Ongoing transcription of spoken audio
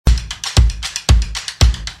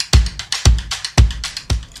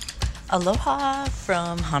Aloha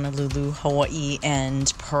from Honolulu, Hawaii,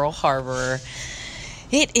 and Pearl Harbor.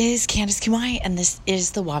 It is Candace Kumai, and this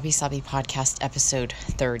is the Wabi Sabi Podcast, episode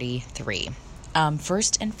 33.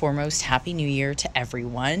 First and foremost, Happy New Year to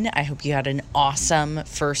everyone. I hope you had an awesome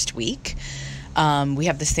first week. We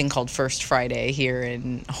have this thing called First Friday here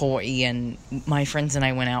in Hawaii, and my friends and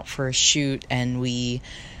I went out for a shoot, and we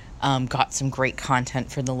got some great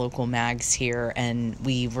content for the local mags here, and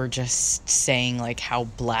we were just saying how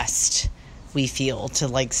blessed we feel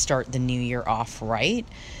to start the new year off right.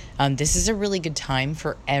 This is a really good time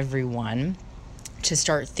for everyone to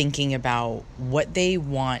start thinking about what they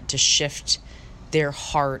want to shift their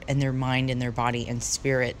heart and their mind and their body and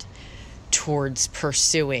spirit towards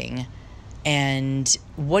pursuing. And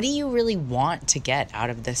what do you really want to get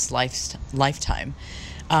out of this lifetime?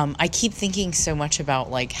 I keep thinking so much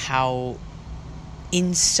about how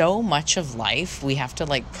in so much of life we have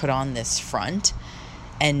to put on this front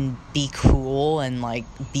and be cool and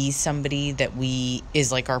be somebody that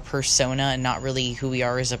is our persona and not really who we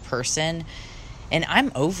are as a person. And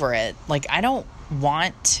I'm over it. I don't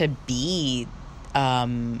want to be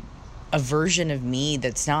a version of me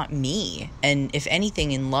that's not me. And if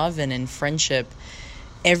anything, in love and in friendship,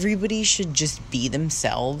 everybody should just be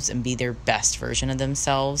themselves and be their best version of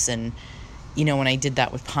themselves. And, when I did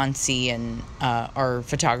that with Ponce and our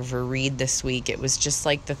photographer Reed this week, it was just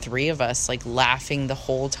the three of us, laughing the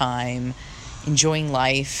whole time, enjoying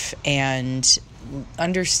life, and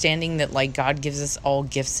understanding that, God gives us all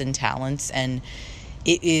gifts and talents, and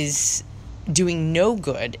it is doing no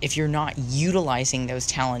good if you're not utilizing those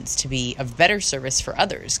talents to be of better service for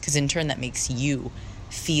others, because in turn that makes you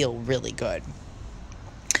feel really good.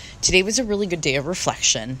 Today was a really good day of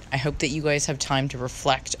reflection. I hope that you guys have time to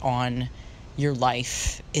reflect on your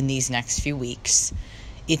life in these next few weeks.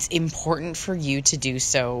 It's important for you to do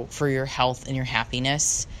so for your health and your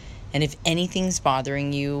happiness. And if anything's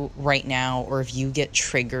bothering you right now, or if you get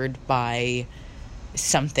triggered by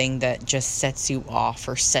something that just sets you off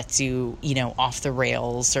or sets you, off the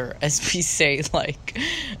rails, or as we say,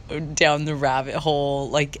 down the rabbit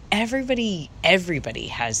hole, everybody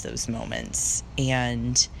has those moments,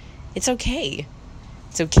 and it's okay.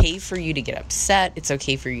 It's okay for you to get upset. It's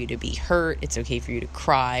okay for you to be hurt. It's okay for you to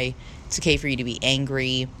cry. It's okay for you to be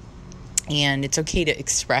angry. And it's okay to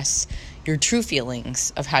express your true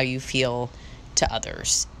feelings of how you feel to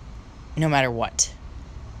others, no matter what.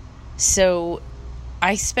 So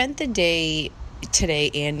I spent the day today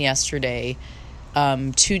and yesterday,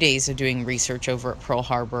 2 days of doing research over at Pearl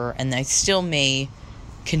Harbor, and I still may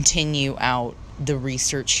continue out the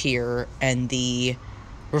research here and the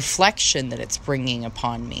reflection that it's bringing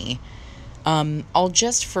upon me. I'll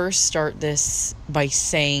just first start this by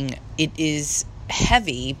saying it is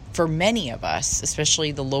heavy for many of us,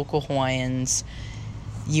 especially the local Hawaiians,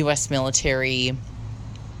 U.S. military,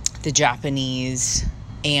 the Japanese,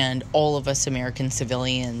 and all of us American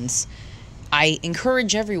civilians. I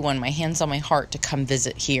encourage everyone, my hands on my heart, to come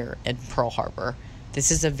visit here in Pearl Harbor.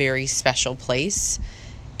 This is a very special place,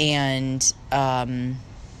 and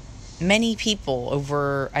many people,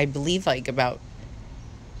 over, I believe, about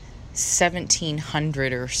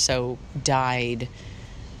 1,700 or so died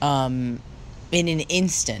in an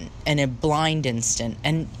instant, in a blind instant.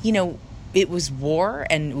 And, it was war,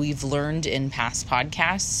 and we've learned in past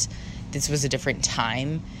podcasts this was a different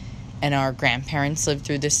time, and our grandparents lived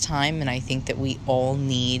through this time, and I think that we all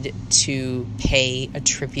need to pay a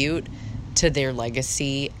tribute to their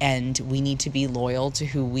legacy, and we need to be loyal to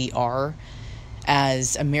who we are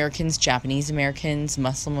as Americans, Japanese Americans,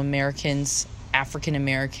 Muslim Americans, African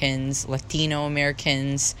Americans, Latino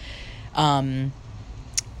Americans,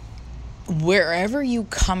 wherever you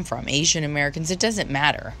come from, Asian Americans, it doesn't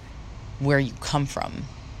matter where you come from.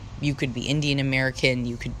 You could be Indian American,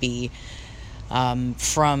 you could be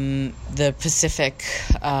from the Pacific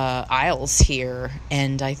Isles here,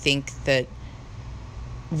 and I think that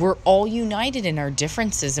we're all united in our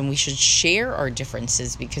differences, and we should share our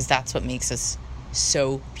differences, because that's what makes us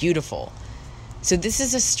so beautiful. So this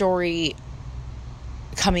is a story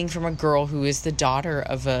coming from a girl who is the daughter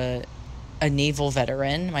of a naval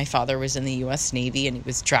veteran. My father was in the U.S. Navy, and he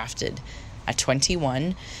was drafted at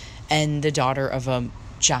 21, and the daughter of a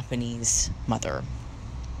Japanese mother.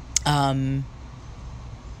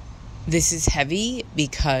 This is heavy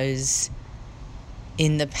because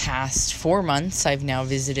in the past 4 months, I've now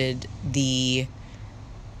visited the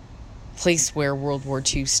place where World War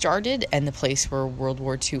II started and the place where World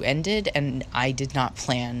War II ended, and I did not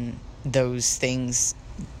plan those things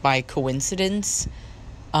by coincidence.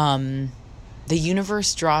 The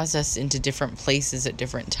universe draws us into different places at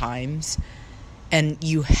different times, and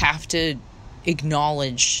you have to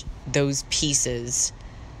acknowledge those pieces,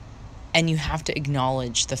 and you have to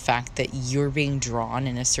acknowledge the fact that you're being drawn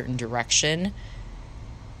in a certain direction.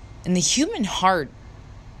 And the human heart,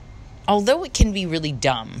 although it can be really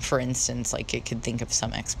dumb, for instance, like it could think of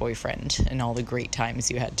some ex-boyfriend and all the great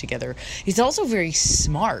times you had together, it's also very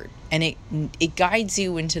smart, and it guides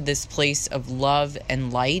you into this place of love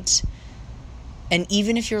and light. And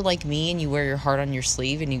even if you're like me and you wear your heart on your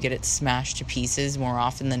sleeve and you get it smashed to pieces more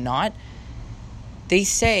often than not, they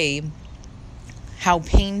say how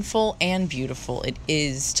painful and beautiful it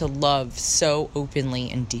is to love so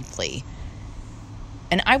openly and deeply.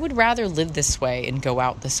 And I would rather live this way and go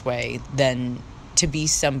out this way than to be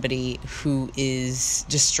somebody who is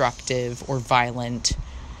destructive or violent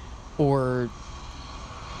or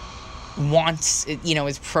wants,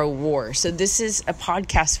 is pro-war. So this is a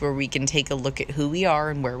podcast where we can take a look at who we are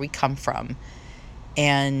and where we come from,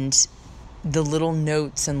 and the little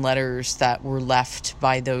notes and letters that were left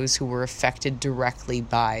by those who were affected directly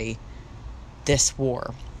by this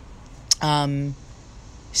war.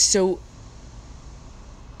 So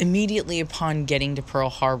immediately upon getting to Pearl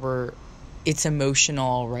Harbor, it's emotional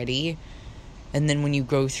already. And then when you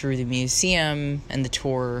go through the museum and the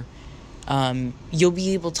tour, you'll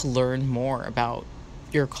be able to learn more about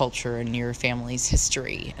your culture and your family's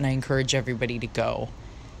history. And I encourage everybody to go.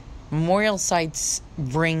 Memorial sites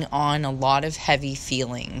bring on a lot of heavy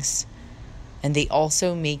feelings, and they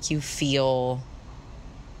also make you feel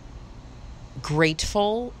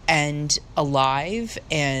grateful and alive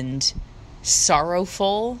and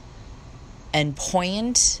sorrowful and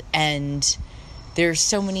poignant, and there's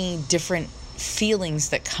so many different feelings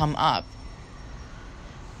that come up.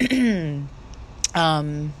 I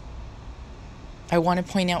want to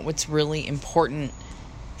point out what's really important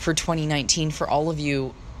for 2019 for all of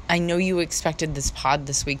you. I know you expected this pod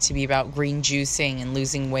this week to be about green juicing and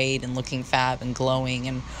losing weight and looking fab and glowing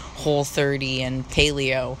and Whole30 and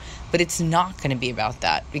paleo, but it's not going to be about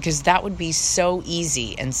that, because that would be so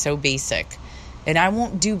easy and so basic. And I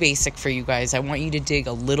won't do basic for you guys. I want you to dig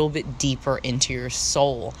a little bit deeper into your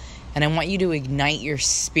soul, and I want you to ignite your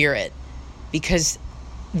spirit, because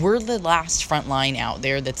we're the last front line out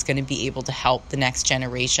there that's going to be able to help the next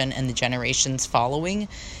generation and the generations following.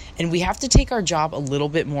 And we have to take our job a little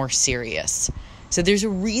bit more serious. So there's a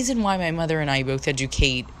reason why my mother and I both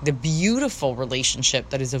educate the beautiful relationship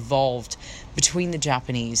that has evolved between the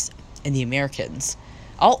Japanese and the Americans.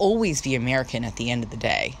 I'll always be American at the end of the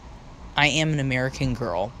day. I am an American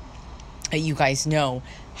girl. You guys know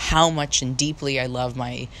how much and deeply I love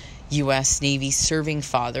my U.S. Navy serving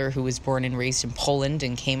father, who was born and raised in Poland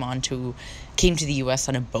and came to the U.S.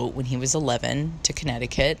 on a boat when he was 11 to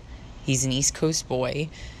Connecticut. He's an East Coast boy.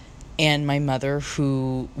 And my mother,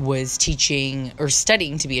 who was teaching or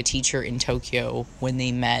studying to be a teacher in Tokyo when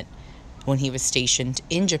they met, when he was stationed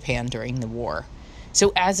in Japan during the war.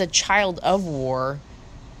 So as a child of war,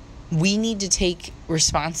 we need to take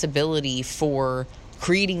responsibility for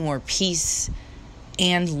creating more peace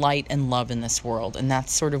and light and love in this world. And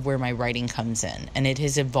that's sort of where my writing comes in. And it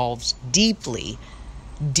has evolved deeply,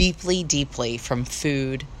 deeply, deeply from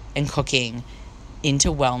food and cooking into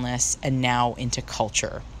wellness and now into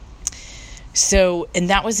culture. So, and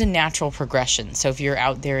that was a natural progression. So if you're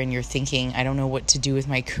out there and you're thinking, I don't know what to do with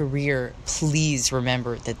my career, please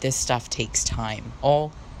remember that this stuff takes time.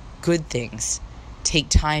 All good things take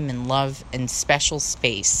time and love and special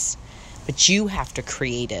space, but you have to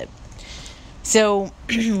create it. So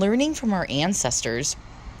learning from our ancestors,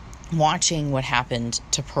 watching what happened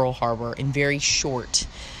to Pearl Harbor in very short,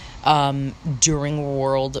 during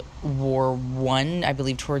World War I, I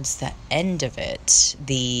believe towards the end of it,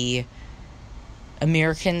 the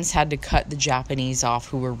Americans had to cut the Japanese off,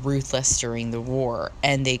 who were ruthless during the war,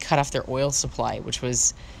 and they cut off their oil supply, which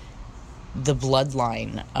was the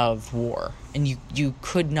bloodline of war, and you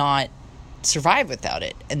could not survive without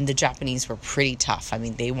it. And the Japanese were pretty tough. I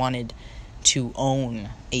mean, they wanted to own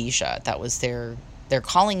Asia. That was their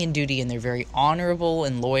calling and duty, and they're very honorable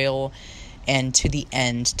and loyal and to the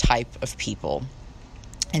end type of people.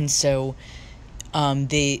 And so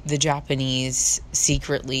the Japanese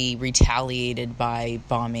secretly retaliated by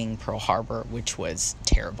bombing Pearl Harbor, which was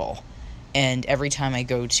terrible. And every time I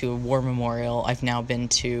go to a war memorial, I've now been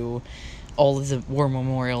to all of the war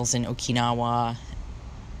memorials in Okinawa,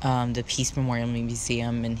 the Peace Memorial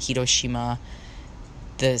Museum in Hiroshima,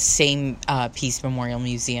 the same Peace Memorial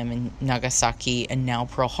Museum in Nagasaki, and now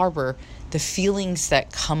Pearl Harbor. The feelings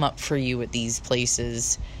that come up for you at these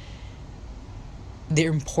places, they're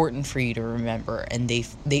important for you to remember, and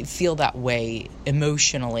they feel that way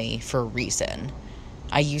emotionally for a reason.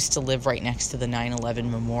 I used to live right next to the 9/11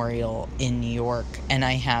 Memorial in New York, and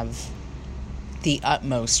I have the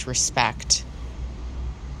utmost respect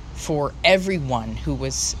for everyone who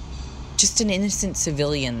was just an innocent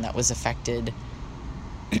civilian that was affected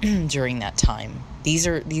during that time. These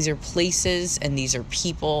are places, and these are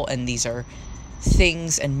people, and these are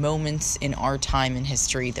things and moments in our time in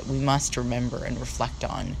history that we must remember and reflect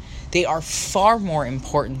on. They are far more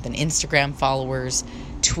important than Instagram followers,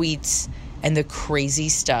 tweets, and the crazy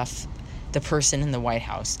stuff the person in the White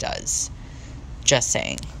House does. Just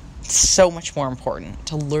saying. It's so much more important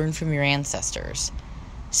to learn from your ancestors.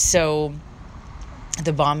 So,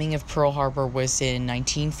 the bombing of Pearl Harbor was in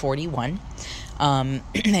 1941, and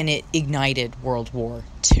it ignited World War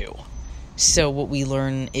II. So what we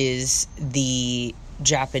learn is the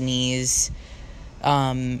Japanese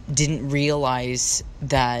didn't realize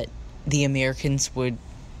that the Americans would,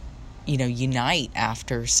 unite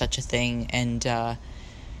after such a thing, and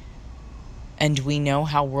we know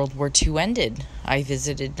how World War II ended. I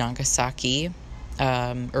visited Nagasaki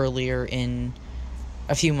earlier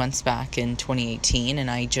a few months back in 2018, and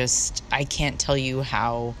I can't tell you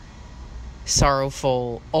how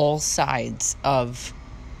sorrowful all sides of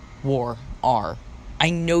war are. I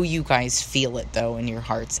know you guys feel it, though, in your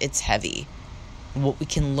hearts. It's heavy. What we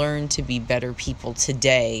can learn to be better people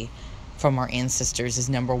today from our ancestors is,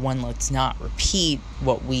 number one, let's not repeat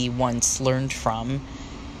what we once learned from,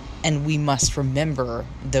 and we must remember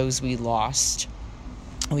those we lost.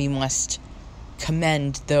 We must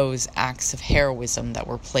commend those acts of heroism that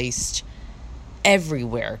were placed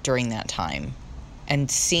everywhere during that time. And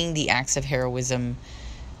seeing the acts of heroism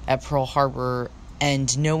at Pearl Harbor,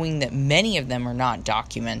 and knowing that many of them are not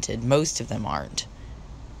documented, most of them aren't,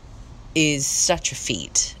 is such a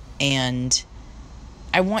feat. And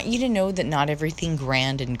I want you to know that not everything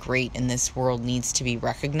grand and great in this world needs to be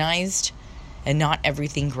recognized, and not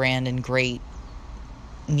everything grand and great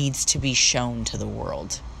needs to be shown to the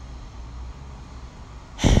world.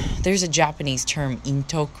 There's a Japanese term,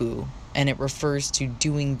 intoku, and it refers to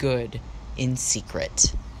doing good in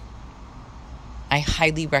secret. I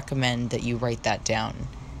highly recommend that you write that down.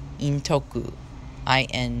 Intoku.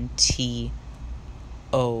 Intoku.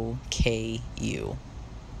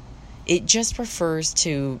 It just refers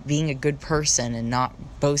to being a good person and not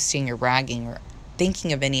boasting or bragging or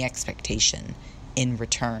thinking of any expectation in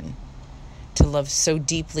return. To love so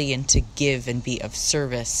deeply and to give and be of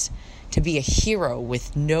service. To be a hero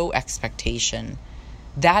with no expectation.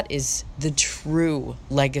 That is the true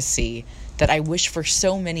legacy that I wish for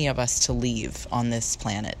so many of us to leave on this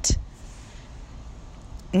planet.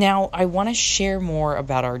 Now, I want to share more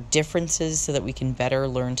about our differences so that we can better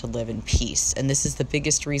learn to live in peace. And this is the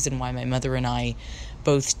biggest reason why my mother and I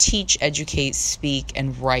both teach, educate, speak,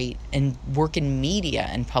 and write, and work in media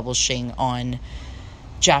and publishing on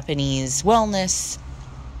Japanese wellness,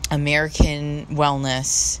 American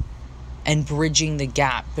wellness, and bridging the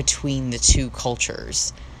gap between the two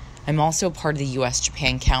cultures. I'm also part of the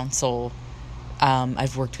U.S.-Japan Council.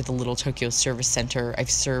 I've worked with the Little Tokyo Service Center. I've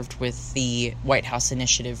served with the White House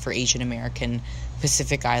Initiative for Asian American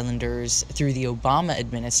Pacific Islanders through the Obama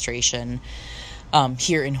administration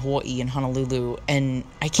here in Hawaii and Honolulu. And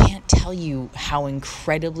I can't tell you how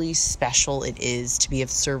incredibly special it is to be of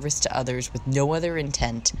service to others with no other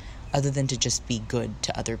intent other than to just be good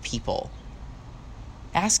to other people.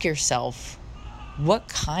 Ask yourself, what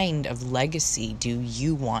kind of legacy do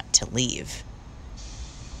you want to leave?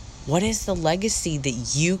 What is the legacy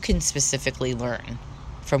that you can specifically learn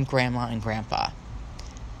from Grandma and Grandpa?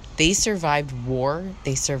 They survived war,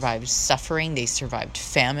 they survived suffering, they survived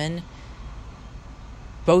famine.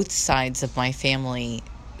 Both sides of my family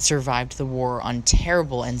survived the war on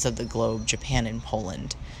terrible ends of the globe, Japan and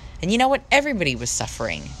Poland. And you know what? Everybody was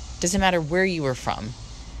suffering. Doesn't matter where you were from.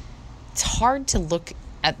 It's hard to look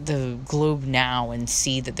at the globe now and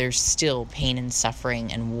see that there's still pain and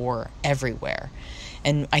suffering and war everywhere.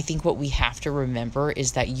 And I think what we have to remember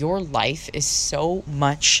is that your life is so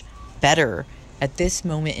much better at this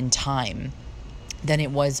moment in time than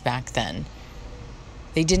it was back then.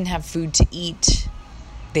 They didn't have food to eat.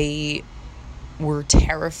 They were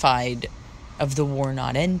terrified of the war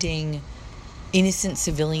not ending. Innocent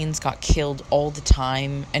civilians got killed all the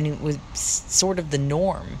time, and it was sort of the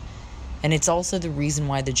norm. And it's also the reason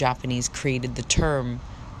why the Japanese created the term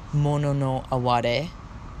mono no aware,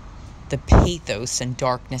 the pathos and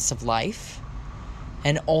darkness of life,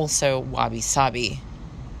 and also wabi-sabi.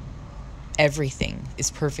 Everything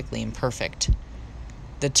is perfectly imperfect.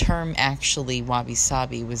 The term actually,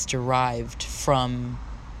 wabi-sabi, was derived from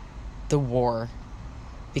the war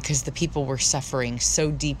because the people were suffering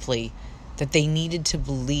so deeply that they needed to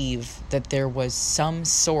believe that there was some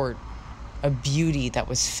sort a beauty that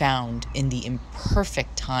was found in the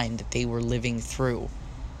imperfect time that they were living through.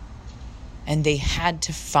 And they had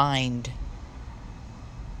to find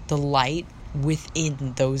the light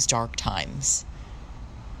within those dark times.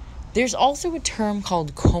 There's also a term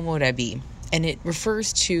called komorebi, and it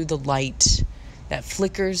refers to the light that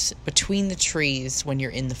flickers between the trees when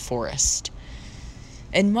you're in the forest.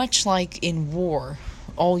 And much like in war,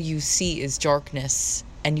 all you see is darkness,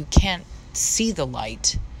 and you can't see the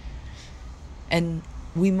light. And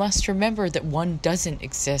we must remember that one doesn't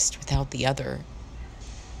exist without the other.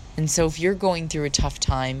 And so if you're going through a tough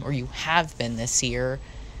time, or you have been this year,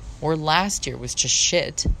 or last year was just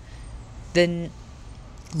shit, then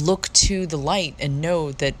look to the light and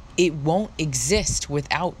know that it won't exist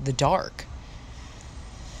without the dark.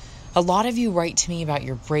 A lot of you write to me about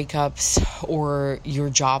your breakups or your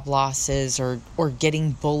job losses or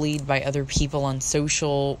getting bullied by other people on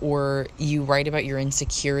social, or you write about your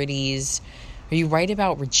insecurities, or you write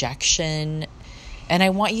about rejection. And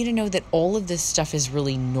I want you to know that all of this stuff is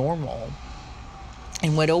really normal.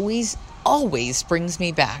 And what always brings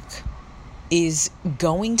me back is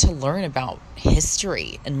going to learn about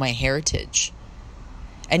history and my heritage.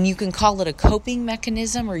 And you can call it a coping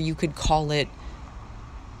mechanism, or you could call it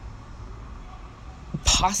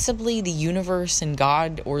possibly the universe and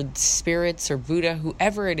God or spirits or Buddha,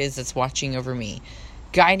 whoever it is that's watching over me,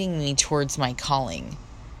 guiding me towards my calling.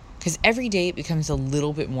 Because every day it becomes a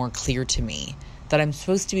little bit more clear to me that I'm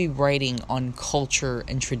supposed to be writing on culture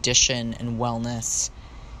and tradition and wellness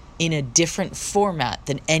in a different format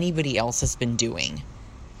than anybody else has been doing.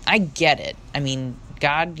 I get it. I mean,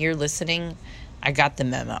 God, you're listening. I got the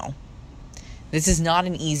memo. This is not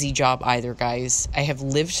an easy job either, guys. I have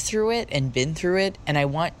lived through it and been through it, and I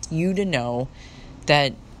want you to know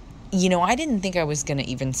that, I didn't think I was going to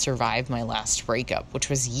even survive my last breakup, which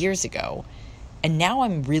was years ago, and now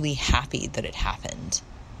I'm really happy that it happened.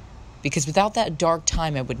 Because without that dark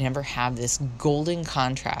time, I would never have this golden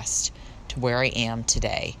contrast to where I am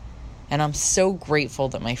today. And I'm so grateful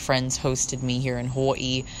that my friends hosted me here in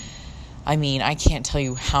Hawaii. I mean, I can't tell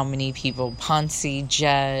you how many people, Ponce,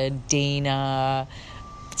 Jed, Dana,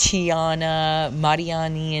 Tiana,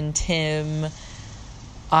 Mariani and Tim,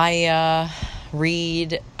 Aya,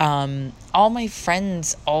 Reed, all my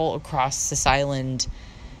friends all across this island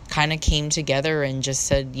kind of came together and just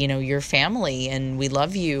said, you're family and we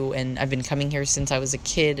love you. And I've been coming here since I was a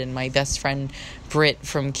kid, and my best friend Britt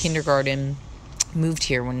from kindergarten moved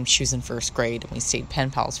here when she was in first grade, and we stayed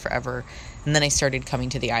pen pals forever. And then I started coming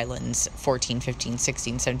to the islands 14, 15,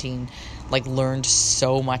 16, 17, learned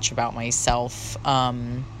so much about myself,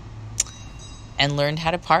 and learned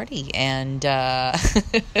how to party and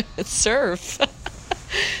surf.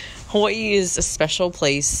 Hawaii is a special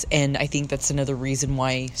place, and I think that's another reason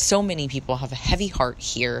why so many people have a heavy heart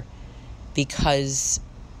here, because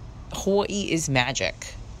Hawaii is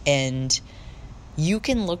magic, and you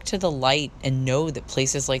can look to the light and know that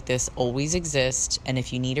places like this always exist. And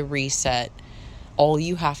if you need a reset, all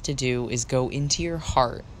you have to do is go into your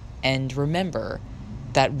heart and remember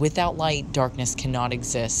that without light, darkness cannot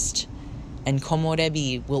exist. And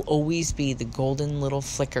komorebi will always be the golden little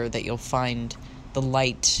flicker that you'll find the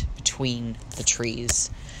light between the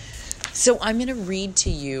trees. So I'm going to read to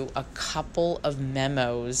you a couple of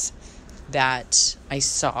memos that I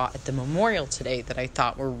saw at the memorial today that I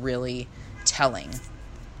thought were really telling.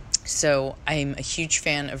 So I'm a huge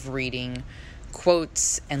fan of reading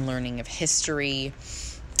quotes and learning of history.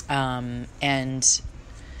 And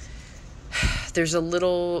there's a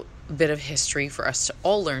little bit of history for us to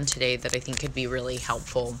all learn today that I think could be really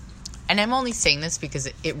helpful. And I'm only saying this because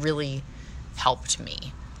it really helped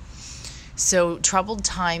me. So troubled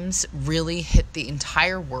times really hit the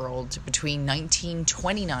entire world between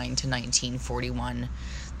 1929 to 1941.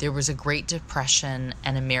 There was a Great Depression,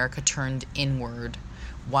 and America turned inward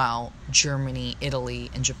while Germany, Italy,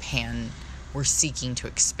 and Japan were seeking to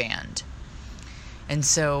expand. And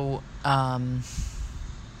so,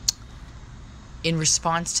 in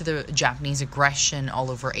response to the Japanese aggression all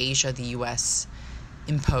over Asia, the U.S.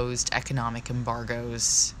 imposed economic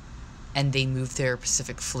embargoes, and they moved their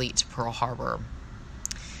Pacific Fleet to Pearl Harbor.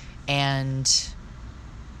 And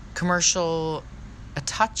commercial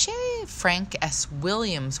attaché Frank S.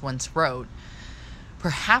 Williams once wrote,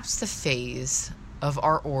 "Perhaps the phase of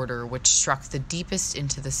our order which struck the deepest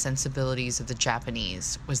into the sensibilities of the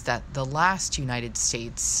Japanese was that the last United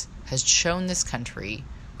States has shown this country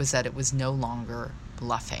was that it was no longer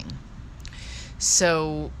bluffing."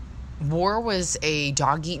 So war was a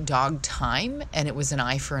dog-eat-dog time, and it was an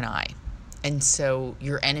eye for an eye. And so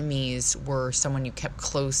your enemies were someone you kept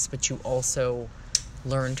close, but you also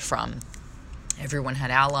learned from. Everyone had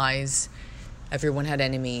allies, Everyone had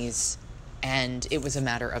enemies, and it was a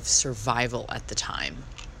matter of survival at the time.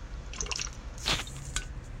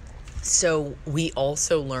 So we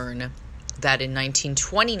also learn that in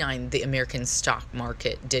 1929, the American stock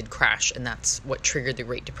market did crash, and that's what triggered the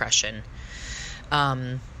Great Depression.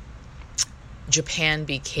 Japan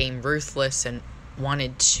became ruthless and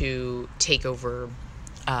wanted to take over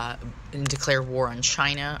and declare war on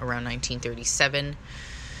China around 1937.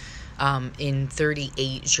 In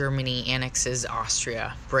 1938, Germany annexes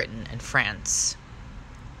Austria, Britain, and France.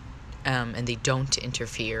 And they don't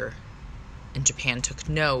interfere. And Japan took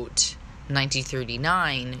note. In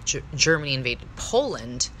 1939, Germany invaded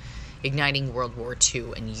Poland, igniting World War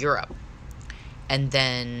II in Europe. And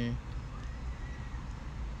then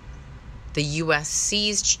the U.S.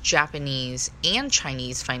 seized Japanese and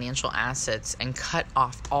Chinese financial assets and cut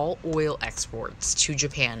off all oil exports to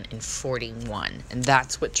Japan in 1941. And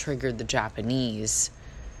that's what triggered the Japanese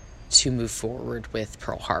to move forward with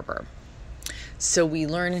Pearl Harbor. So we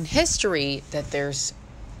learn in history that there's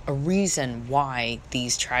a reason why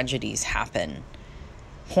these tragedies happen.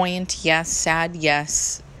 Poignant, yes. Sad,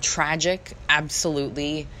 yes. Tragic,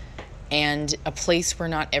 absolutely. And a place where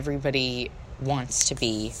not everybody wants to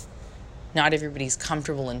be. Not everybody's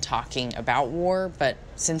comfortable in talking about war, but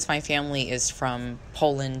since my family is from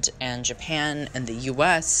Poland and Japan and the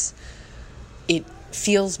U.S., it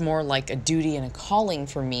feels more like a duty and a calling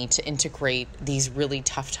for me to integrate these really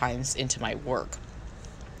tough times into my work.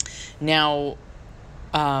 Now,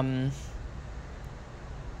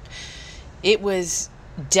 it was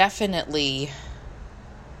definitely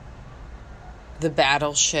the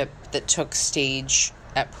battleship that took stage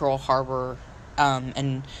at Pearl Harbor.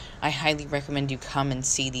 And I highly recommend you come and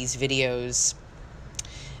see these videos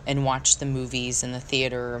and watch the movies in the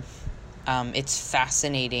theater. It's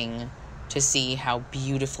fascinating to see how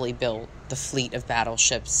beautifully built the fleet of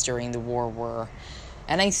battleships during the war were.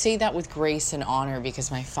 And I say that with grace and honor because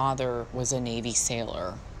my father was a Navy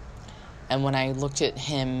sailor. And when I looked at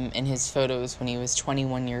him in his photos when he was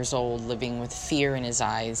 21 years old, living with fear in his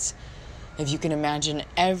eyes, if you can imagine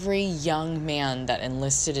every young man that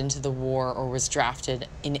enlisted into the war or was drafted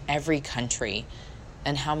in every country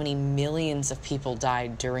and how many millions of people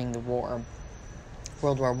died during the war,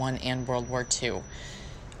 World War I and World War II,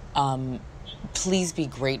 please be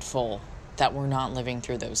grateful that we're not living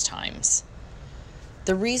through those times.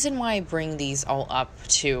 The reason why I bring these all up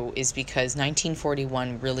too is because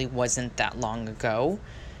 1941 really wasn't that long ago.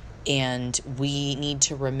 And we need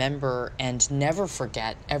to remember and never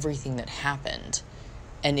forget everything that happened.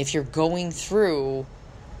 And if you're going through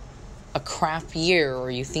a crap year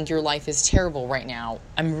or you think your life is terrible right now,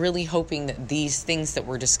 I'm really hoping that these things that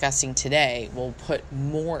we're discussing today will put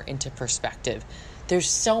more into perspective. There's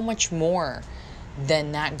so much more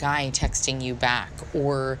than that guy texting you back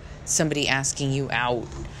or somebody asking you out,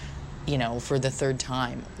 for the third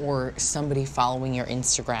time, or somebody following your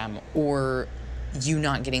Instagram, or you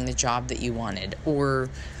not getting the job that you wanted, or,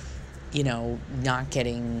 not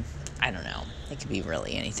getting, I don't know. It could be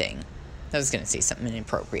really anything. I was going to say something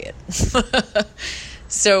inappropriate.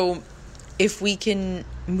 So if we can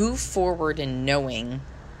move forward in knowing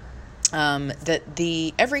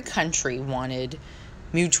that every country wanted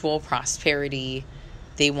mutual prosperity,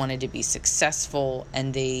 they wanted to be successful,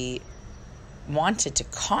 and they wanted to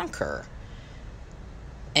conquer,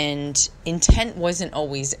 and intent wasn't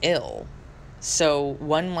always ill. So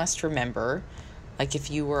one must remember, like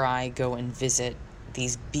if you or I go and visit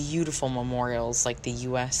these beautiful memorials like the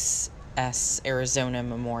USS Arizona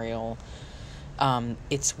Memorial,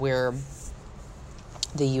 it's where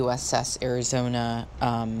the USS Arizona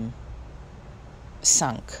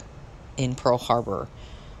sunk in Pearl Harbor.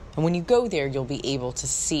 And when you go there, you'll be able to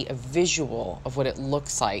see a visual of what it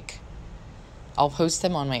looks like. I'll post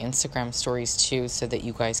them on my Instagram stories too so that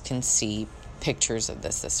you guys can see pictures of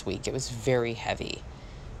this week. It was very heavy.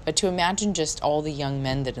 But to imagine just all the young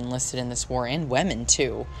men that enlisted in this war, and women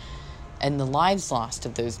too, and the lives lost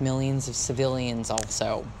of those millions of civilians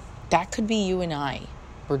also, that could be you and I.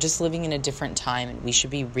 We're just living in a different time, and we should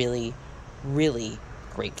be really, really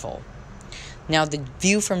grateful. Now, the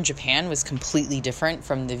view from Japan was completely different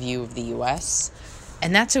from the view of the U.S.,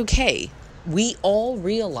 and that's okay. We all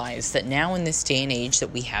realize that now in this day and age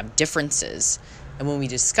that we have differences. And when we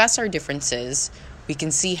discuss our differences, we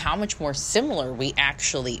can see how much more similar we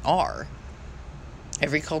actually are.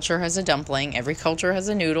 Every culture has a dumpling. Every culture has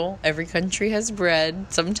a noodle. Every country has bread,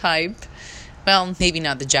 some type. Well, maybe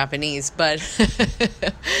not the Japanese, but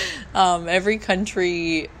every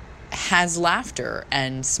country has laughter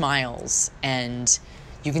and smiles. And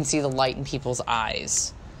you can see the light in people's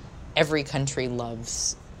eyes. Every country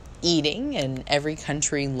loves eating, and every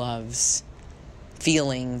country loves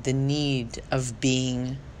feeling the need of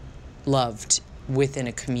being loved within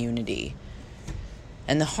a community.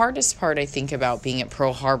 And the hardest part I think about being at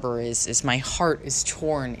Pearl Harbor is my heart is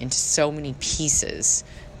torn into so many pieces.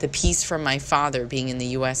 The piece from my father being in the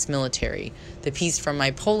U.S. military, the piece from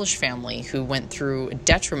my Polish family who went through a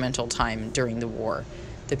detrimental time during the war,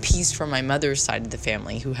 the piece from my mother's side of the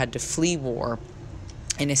family who had to flee war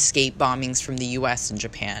and escape bombings from the U.S. and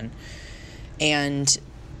Japan. And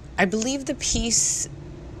I believe the piece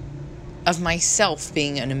of myself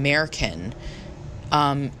being an American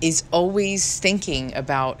is always thinking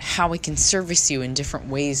about how I can service you in different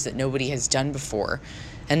ways that nobody has done before.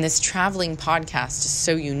 And this traveling podcast is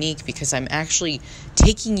so unique because I'm actually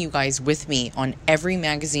taking you guys with me on every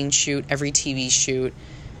magazine shoot, every TV shoot,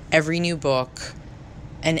 every new book,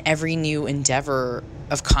 and every new endeavor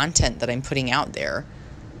of content that I'm putting out there.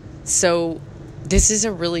 So this is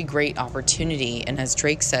a really great opportunity. And as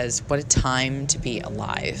Drake says, what a time to be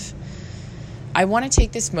alive. I want to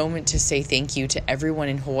take this moment to say thank you to everyone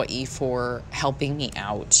in Hawaii for helping me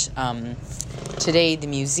out. Today, the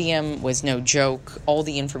museum was no joke. All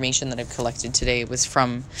the information that I've collected today was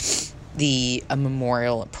from the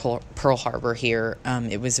memorial at Pearl Harbor here.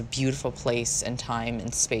 It was a beautiful place and time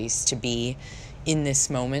and space to be in this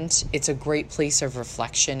moment. It's a great place of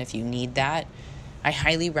reflection if you need that. I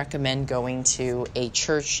highly recommend going to a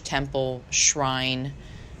church, temple, shrine,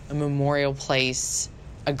 a memorial place,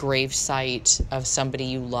 a grave site of somebody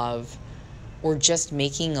you love, or just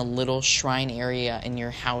making a little shrine area in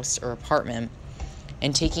your house or apartment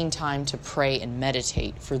and taking time to pray and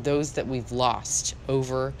meditate for those that we've lost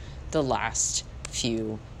over the last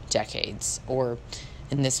few decades, or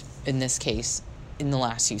in this case, in the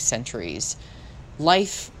last few centuries.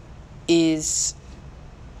 Life is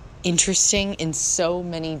interesting in so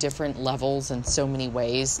many different levels and so many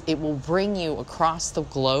ways. It will bring you across the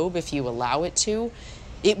globe if you allow it to.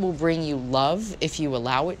 It will bring you love if you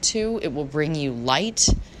allow it to. It will bring you light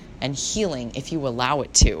and healing if you allow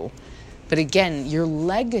it to. But again, your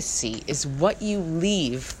legacy is what you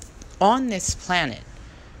leave on this planet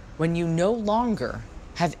when you no longer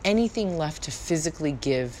have anything left to physically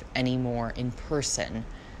give anymore in person.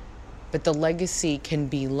 But the legacy can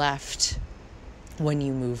be left when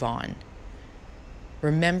you move on.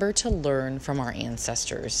 Remember to learn from our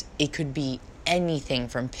ancestors. It could be anything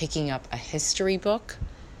from picking up a history book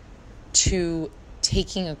to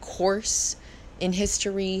taking a course in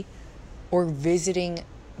history or visiting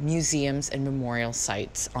museums and memorial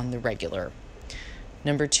sites on the regular.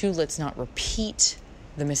 Number 2, let's not repeat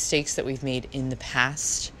the mistakes that we've made in the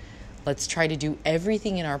past. Let's try to do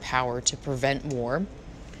everything in our power to prevent war.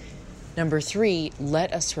 Number 3,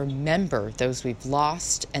 let us remember those we've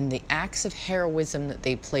lost and the acts of heroism that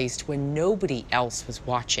they placed when nobody else was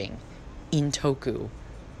watching. Intoku.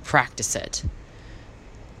 Practice it.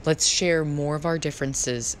 Let's share more of our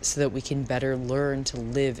differences so that we can better learn to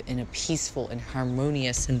live in a peaceful and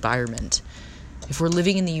harmonious environment. If we're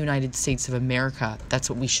living in the United States of America, that's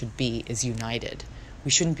what we should be, is united.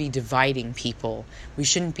 We shouldn't be dividing people. We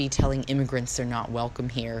shouldn't be telling immigrants they're not welcome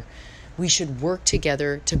here. We should work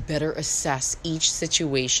together to better assess each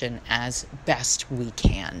situation as best we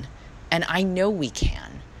can. And I know we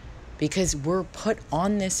can, because we're put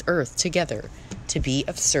on this earth together to be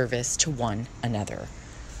of service to one another.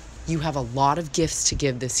 You have a lot of gifts to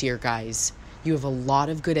give this year, guys. You have a lot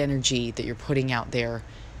of good energy that you're putting out there.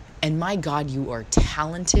 And my God, you are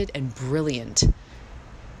talented and brilliant.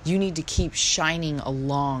 You need to keep shining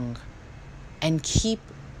along and keep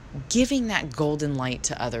giving that golden light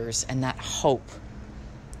to others and that hope.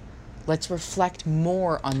 Let's reflect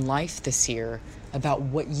more on life this year about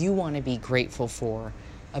what you want to be grateful for,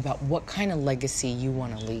 about what kind of legacy you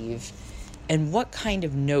want to leave, and what kind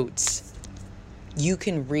of notes you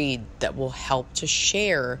can read that will help to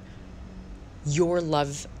share your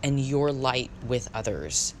love and your light with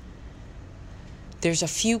others. There's a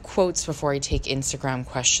few quotes before I take Instagram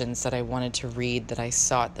questions that I wanted to read that I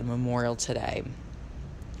saw at the memorial today.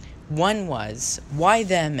 One was, "Why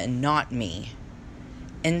them and not me?"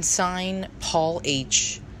 Ensign Paul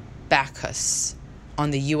H. Backus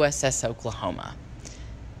on the USS Oklahoma.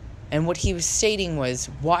 And what he was stating was,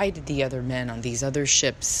 why did the other men on these other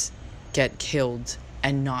ships get killed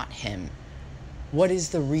and not him? What is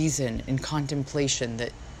the reason in contemplation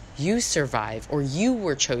that you survive, or you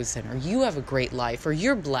were chosen, or you have a great life, or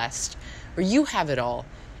you're blessed, or you have it all,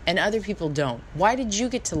 and other people don't? Why did you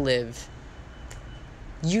get to live?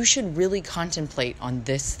 You should really contemplate on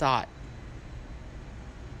this thought.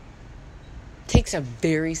 It takes a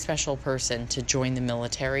very special person to join the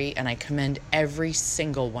military, and I commend every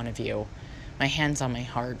single one of you. My hand's on my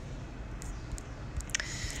heart.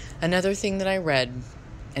 Another thing that I read,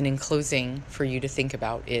 and in closing for you to think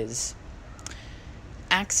about, is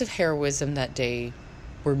acts of heroism that day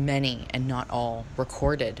were many and not all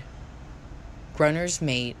recorded. Grunner's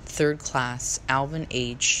mate, 3rd Class Alvin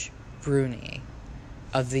H. Bruni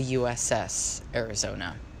of the USS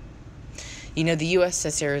Arizona. You know, the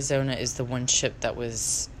USS Arizona is the one ship that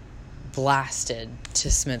was blasted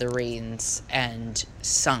to smithereens and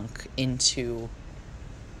sunk into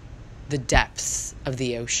the depths of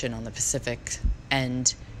the ocean on the Pacific,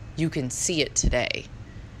 and you can see it today.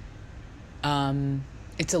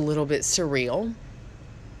 It's a little bit surreal,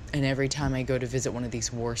 and every time I go to visit one of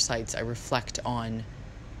these war sites, I reflect on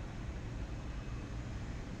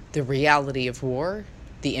the reality of war,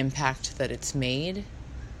 the impact that it's made,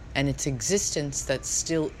 and its existence that's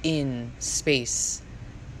still in space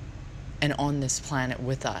and on this planet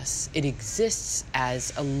with us. It exists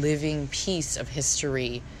as a living piece of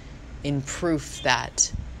history, in proof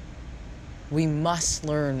that we must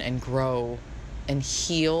learn and grow and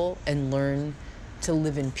heal and learn to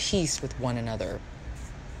live in peace with one another.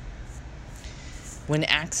 When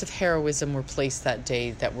acts of heroism were placed that day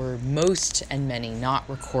that were most and many not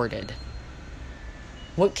recorded,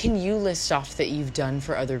 what can you list off that you've done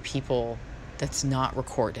for other people that's not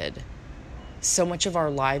recorded? So much of our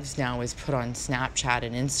lives now is put on Snapchat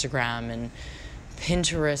and Instagram and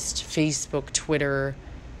Pinterest, Facebook, Twitter.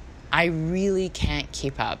 I really can't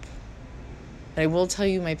keep up. But I will tell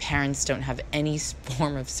you, my parents don't have any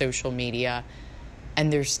form of social media,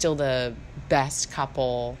 and they're still the best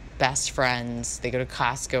couple, best friends. They go to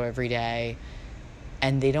Costco every day,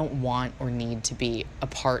 and they don't want or need to be a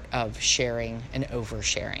part of sharing and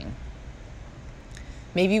oversharing.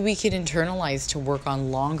 Maybe we could internalize to work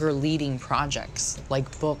on longer leading projects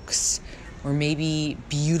like books, or maybe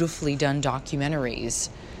beautifully done documentaries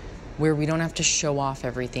where we don't have to show off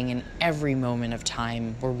everything in every moment of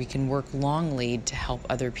time, where we can work long lead to help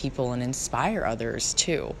other people and inspire others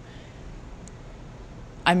too.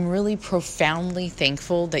 I'm really profoundly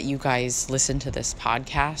thankful that you guys listen to this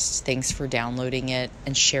podcast. Thanks for downloading it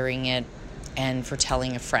and sharing it, and for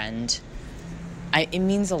telling a friend. It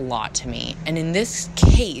means a lot to me. And in this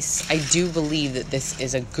case, I do believe that this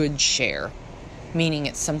is a good share, meaning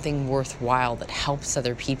it's something worthwhile that helps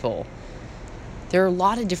other people. There are a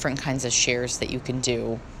lot of different kinds of shares that you can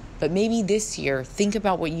do, but maybe this year, think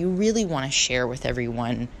about what you really want to share with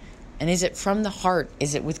everyone. And is it from the heart?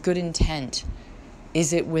 Is it with good intent?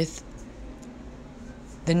 Is it with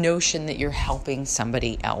the notion that you're helping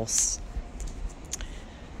somebody else?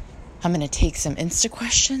 I'm going to take some Insta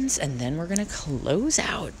questions, and then we're going to close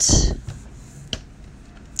out.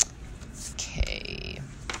 Okay.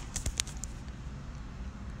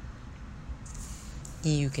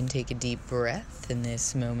 You can take a deep breath in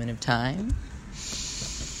this moment of time.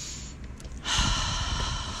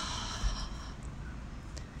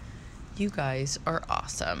 You guys are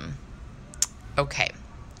awesome. Okay.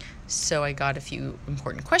 So I got a few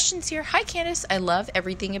important questions here. Hi, Candace. I love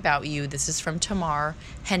everything about you. This is from Tamar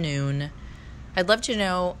Hanoun. I'd love to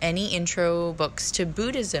know any intro books to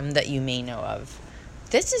Buddhism that you may know of.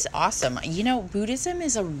 This is awesome. You know, Buddhism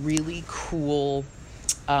is a really cool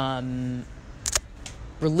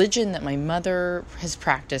religion that my mother has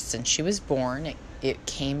practiced since she was born. It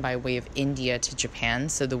came by way of India to Japan,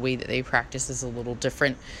 so the way that they practice is a little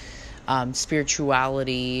different.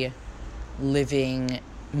 Spirituality, living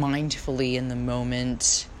mindfully in the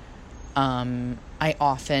moment. I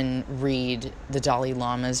often read the Dalai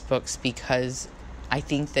Lama's books because I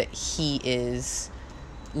think that he is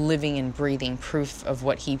living and breathing proof of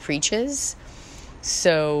what he preaches.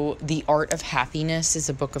 So The Art of Happiness is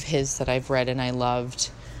a book of his that I've read and I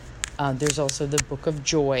loved. There's also the Book of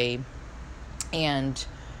Joy and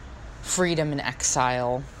Freedom in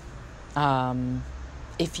Exile.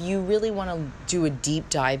 If you really want to do a deep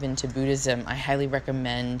dive into Buddhism, I highly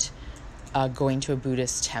recommend going to a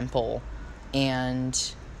Buddhist temple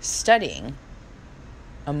and studying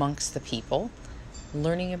amongst the people,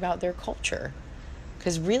 learning about their culture.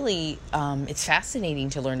 Because really, it's fascinating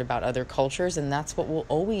to learn about other cultures, and that's what will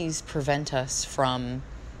always prevent us from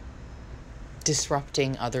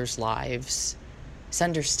disrupting others' lives. It's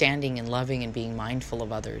understanding and loving and being mindful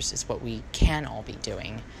of others is what we can all be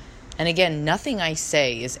doing. And again, nothing I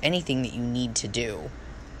say is anything that you need to do.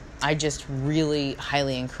 I just really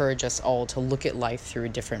highly encourage us all to look at life through a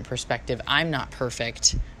different perspective. I'm not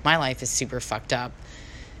perfect. My life is super fucked up.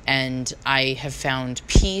 And I have found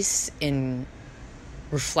peace in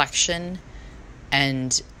reflection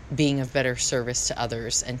and being of better service to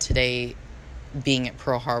others. And today, being at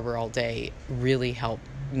Pearl Harbor all day really helped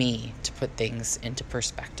me to put things into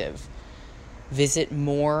perspective. Visit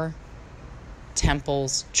more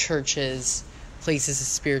temples, churches, places of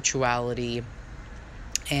spirituality,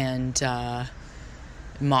 and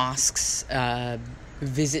mosques,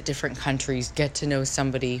 visit different countries, get to know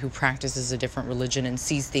somebody who practices a different religion and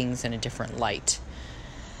sees things in a different light.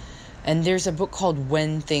 And there's a book called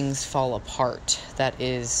When Things Fall Apart that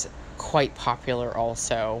is quite popular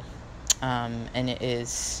also. And it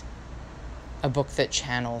is a book that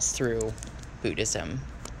channels through Buddhism.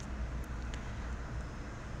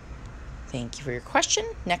 Thank you for your question.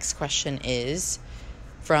 Next question is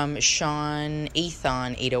from Sean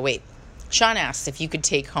Athon 808. Sean asks, if you could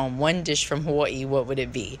take home one dish from Hawaii, what would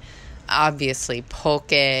it be? Obviously, poke,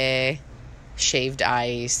 shaved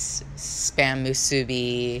ice, spam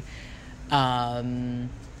musubi.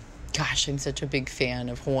 Gosh, I'm such a big fan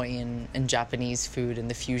of Hawaiian and Japanese food and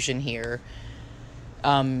the fusion here.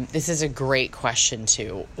 This is a great question,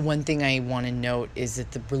 too. One thing I want to note is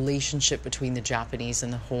that the relationship between the Japanese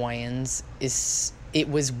and the Hawaiians it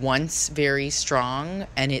was once very strong,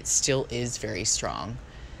 and it still is very strong.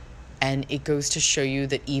 And it goes to show you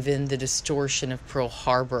that even the distortion of Pearl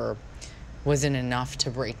Harbor wasn't enough to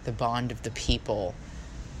break the bond of the people.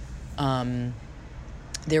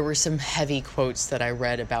 There were some heavy quotes that I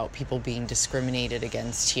read about people being discriminated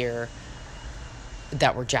against here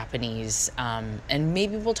that were Japanese. And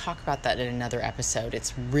maybe we'll talk about that in another episode.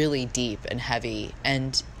 It's really deep and heavy.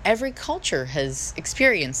 And every culture has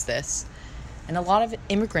experienced this. And a lot of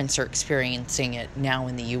immigrants are experiencing it now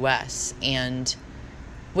in the U.S. And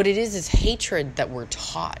what it is hatred that we're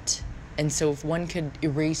taught. And so if one could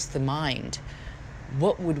erase the mind,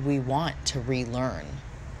 what would we want to relearn?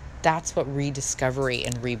 That's what rediscovery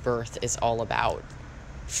and rebirth is all about.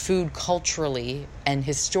 Food culturally and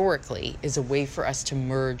historically is a way for us to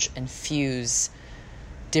merge and fuse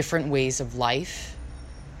different ways of life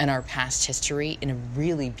and our past history in a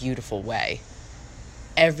really beautiful way.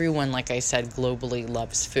 Everyone, like I said, globally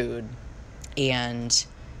loves food. And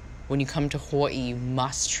when you come to Hawaii, you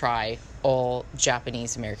must try all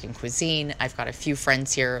Japanese American cuisine. I've got a few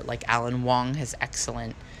friends here, like Alan Wong has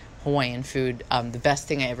excellent Hawaiian food. The best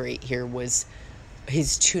thing I ever ate here was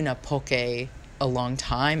his tuna poke a long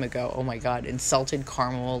time ago. Oh my God, and salted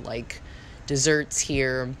caramel, like desserts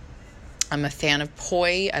here. I'm a fan of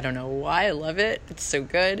poi. I don't know why. I love it. It's so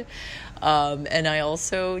good. And I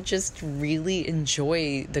also just really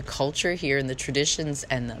enjoy the culture here and the traditions,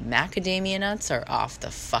 and the macadamia nuts are off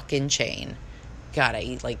the fucking chain. God, I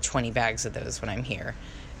eat like 20 bags of those when I'm here.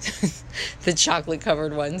 The chocolate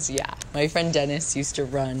covered ones, yeah. My friend Dennis used to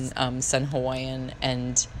run Sun Hawaiian,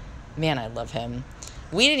 and man, I love him.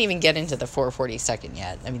 We didn't even get into the 442nd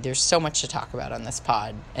yet. I mean, there's so much to talk about on this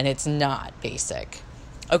pod, and it's not basic.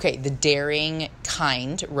 Okay, the Daring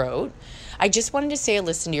Kind wrote, I just wanted to say I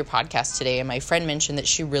listened to your podcast today, and my friend mentioned that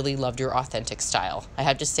she really loved your authentic style. I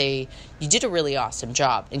have to say, you did a really awesome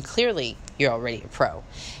job, and clearly you're already a pro.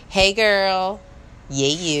 Hey, girl.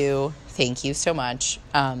 Yay, you. Thank you so much.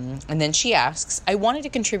 And then she asks, I wanted to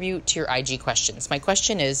contribute to your IG questions. My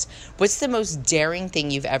question is, what's the most daring thing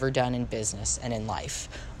you've ever done in business and in life?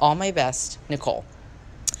 All my best, Nicole.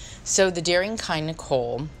 So the Daring Kind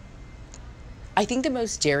Nicole, I think the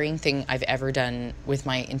most daring thing I've ever done with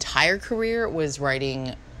my entire career was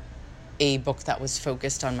writing a book that was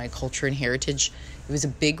focused on my culture and heritage. It was a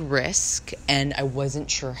big risk, and I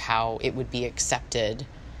wasn't sure how it would be accepted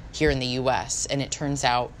here in the U.S. And it turns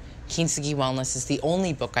out Kintsugi Wellness is the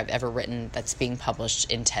only book I've ever written that's being published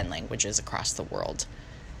in 10 languages across the world.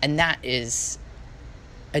 And that is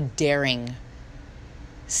a daring,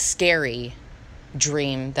 scary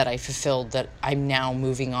dream that I fulfilled, that I'm now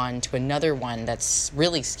moving on to another one that's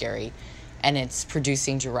really scary, and it's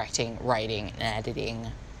producing, directing, writing, and editing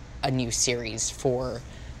a new series for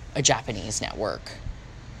a Japanese network,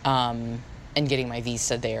 and getting my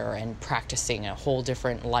visa there and practicing a whole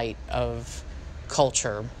different light of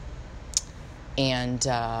culture. And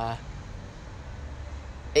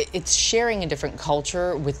it's sharing a different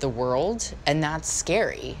culture with the world, and that's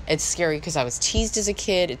scary. It's scary because I was teased as a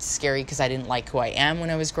kid. It's scary because I didn't like who I am when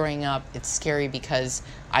I was growing up. It's scary because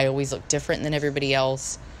I always look different than everybody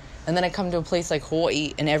else. And then I come to a place like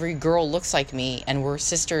Hawaii, and every girl looks like me, and we're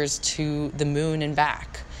sisters to the moon and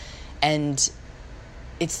back. And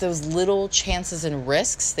it's those little chances and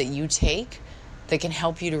risks that you take that can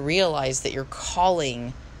help you to realize that your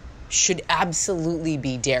calling should absolutely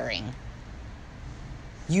be daring.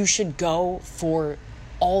 You should go for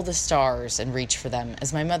all the stars and reach for them.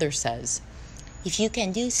 As my mother says, if you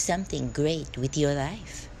can do something great with your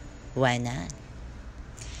life, why not?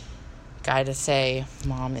 Gotta say,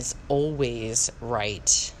 Mom is always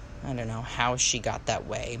right. I don't know how she got that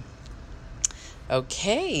way.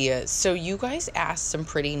 Okay, so you guys asked some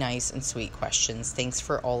pretty nice and sweet questions. Thanks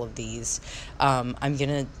for all of these. I'm going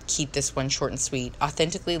to keep this one short and sweet.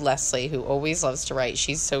 Authentically Leslie, who always loves to write,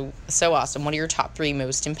 she's so awesome. What are your top 3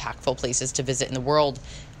 most impactful places to visit in the world?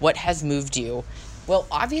 What has moved you? Well,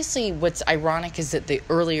 obviously, what's ironic is that the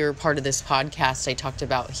earlier part of this podcast, I talked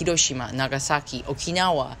about Hiroshima, Nagasaki,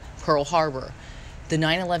 Okinawa, Pearl Harbor, the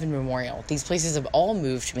 9/11 Memorial. These places have all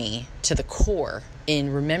moved me to the core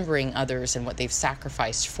in remembering others and what they've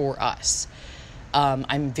sacrificed for us.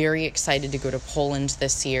 I'm very excited to go to Poland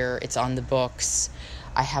this year. It's on the books.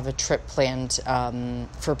 I have a trip planned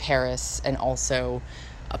for Paris and also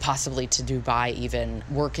possibly to Dubai even.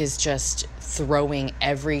 Work is just throwing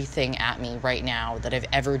everything at me right now that I've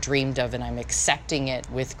ever dreamed of, and I'm accepting it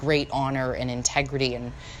with great honor and integrity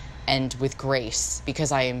and with grace,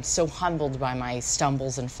 because I am so humbled by my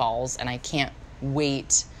stumbles and falls, and I can't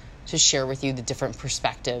wait to share with you the different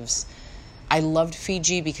perspectives. I loved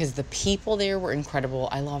Fiji because the people there were incredible.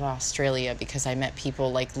 I love Australia because I met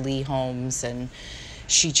people like Lee Holmes, and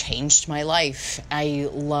she changed my life. I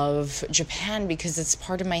love Japan because it's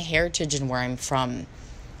part of my heritage and where I'm from.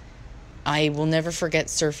 I will never forget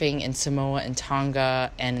surfing in Samoa and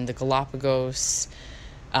Tonga and in the Galapagos,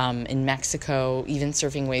 in Mexico. Even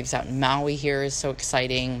surfing waves out in Maui here is so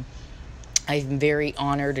exciting. I'm very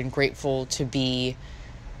honored and grateful to be...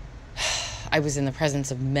 I was in the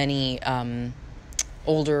presence of many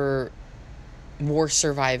older war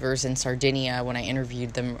survivors in Sardinia when I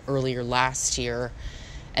interviewed them earlier last year,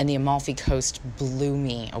 and the Amalfi Coast blew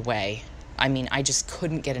me away. I mean, I just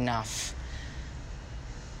couldn't get enough.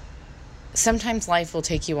 Sometimes life will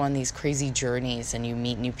take you on these crazy journeys and you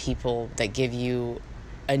meet new people that give you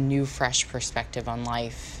a new, fresh perspective on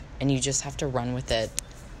life, and you just have to run with it.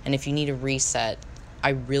 And if you need a reset,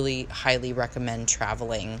 I really highly recommend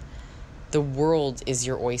traveling. The world is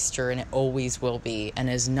your oyster, and it always will be. And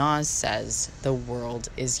as Nas says, the world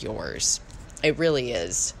is yours. It really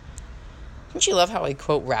is. Don't you love how I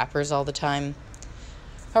quote rappers all the time?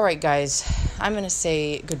 All right, guys, I'm going to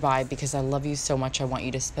say goodbye because I love you so much. I want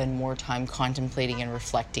you to spend more time contemplating and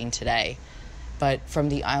reflecting today. But from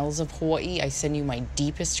the Isles of Hawaii, I send you my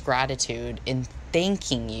deepest gratitude in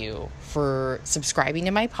thanking you for subscribing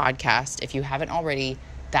to my podcast. If you haven't already,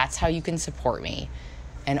 that's how you can support me.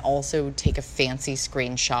 And also take a fancy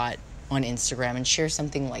screenshot on Instagram and share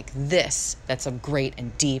something like this that's of great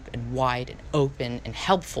and deep and wide and open and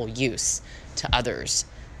helpful use to others.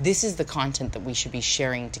 This is the content that we should be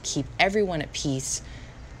sharing to keep everyone at peace,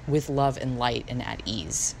 with love and light, and at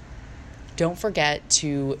ease. Don't forget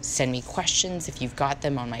to send me questions if you've got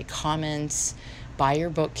them on my comments. Buy your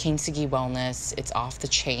book, Kintsugi Wellness. It's off the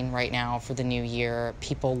chain right now for the new year.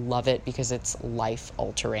 People love it because it's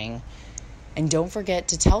life-altering. And don't forget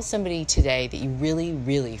to tell somebody today that you really,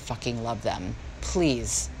 really fucking love them.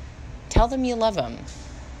 Please, tell them you love them.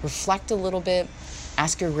 Reflect a little bit.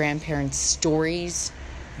 Ask your grandparents stories.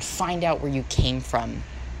 And find out where you came from.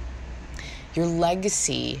 Your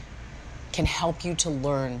legacy can help you to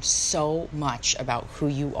learn so much about who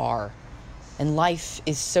you are. And life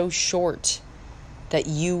is so short that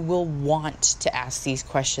you will want to ask these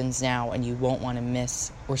questions now, and you won't want to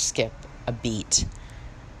miss or skip a beat.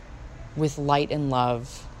 With light and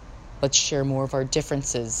love, let's share more of our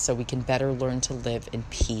differences so we can better learn to live in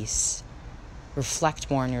peace. Reflect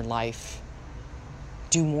more on your life.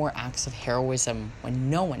 Do more acts of heroism when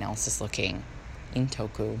no one else is looking.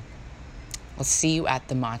 Intoku. I'll see you at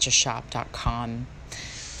thematchashop.com.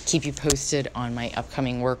 Keep you posted on my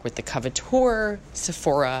upcoming work with the Coveteur,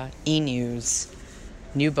 Sephora, E-News,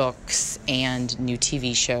 new books, and new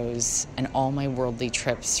TV shows, and all my worldly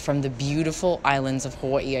trips from the beautiful islands of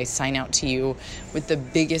Hawaii. I sign out to you with the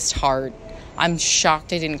biggest heart. I'm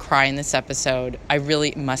shocked I didn't cry in this episode. I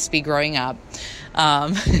really must be growing up.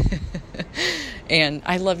 And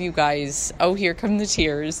I love you guys. Oh, here come the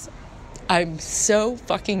tears. I'm so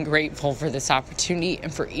fucking grateful for this opportunity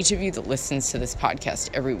and for each of you that listens to this podcast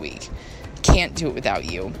every week. Can't do it without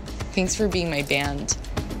you. Thanks for being my band.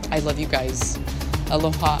 I love you guys.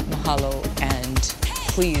 Aloha, mahalo, and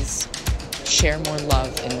please share more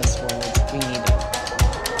love in this world. We need it.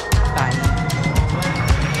 Bye.